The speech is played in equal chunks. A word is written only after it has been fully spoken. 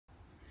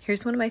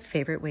Here's one of my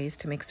favorite ways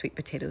to make sweet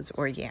potatoes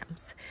or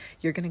yams.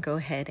 You're going to go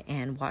ahead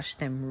and wash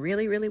them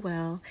really, really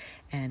well.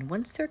 And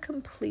once they're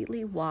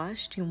completely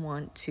washed, you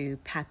want to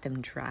pat them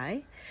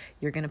dry.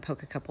 You're going to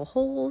poke a couple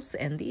holes,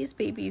 and these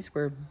babies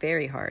were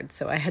very hard,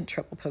 so I had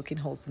trouble poking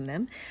holes in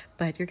them.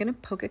 But you're going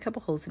to poke a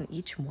couple holes in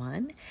each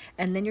one,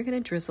 and then you're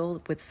going to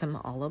drizzle with some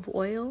olive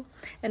oil.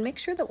 And make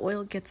sure the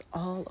oil gets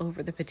all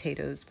over the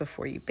potatoes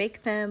before you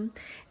bake them.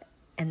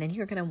 And then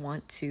you're going to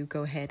want to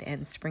go ahead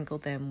and sprinkle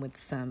them with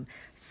some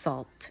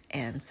salt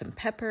and some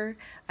pepper.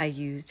 I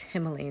used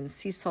Himalayan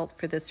sea salt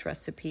for this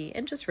recipe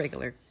and just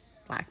regular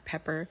black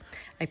pepper.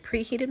 I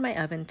preheated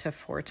my oven to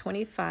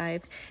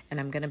 425 and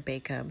I'm going to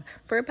bake them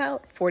for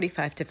about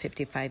 45 to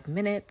 55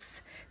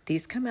 minutes.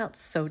 These come out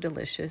so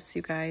delicious,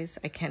 you guys.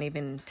 I can't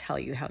even tell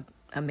you how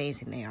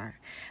amazing they are.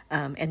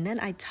 And then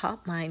I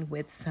top mine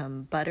with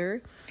some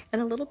butter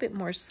and a little bit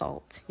more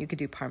salt. You could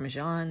do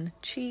Parmesan,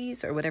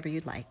 cheese, or whatever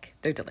you'd like.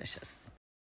 They're delicious.